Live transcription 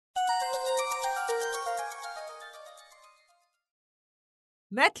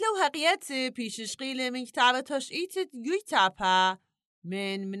مثل وهقيت بيشش قيل من كتابة تشقيت جوي تابها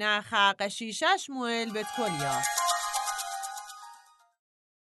من مناخة قشيشة شمول بتكوليا.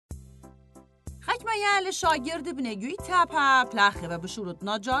 خكما يال شاگرد بنجوی تابها بلاخه و بشورت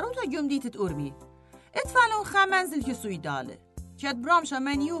نجارو تا جمديت أرمي اتفعلون خمنزل كسوي داله كد برامشا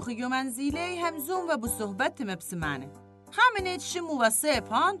من يوخي جو منزيلي همزوم و بصحبت مبسمانه خامنت شمو و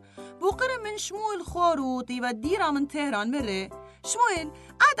سيبان بوقر من شمول خوروطي و ديرا من تهران مره شمول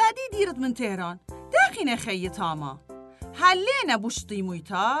عددي ديرت من تهران داخين خي تاما هلين بوشطي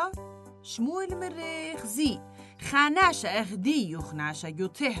مويتا شمول مرخ زي خاناش اخدي يخناش جو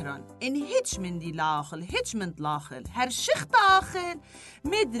تهران ان هيتش من دي لاخل هيتش من دلاخل هر شخ داخل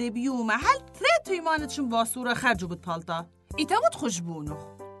مدري بيوم هل تريتو يمانتشن باسورة خرجو بتبالتا ايتا بود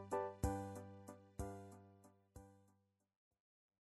خوشبونو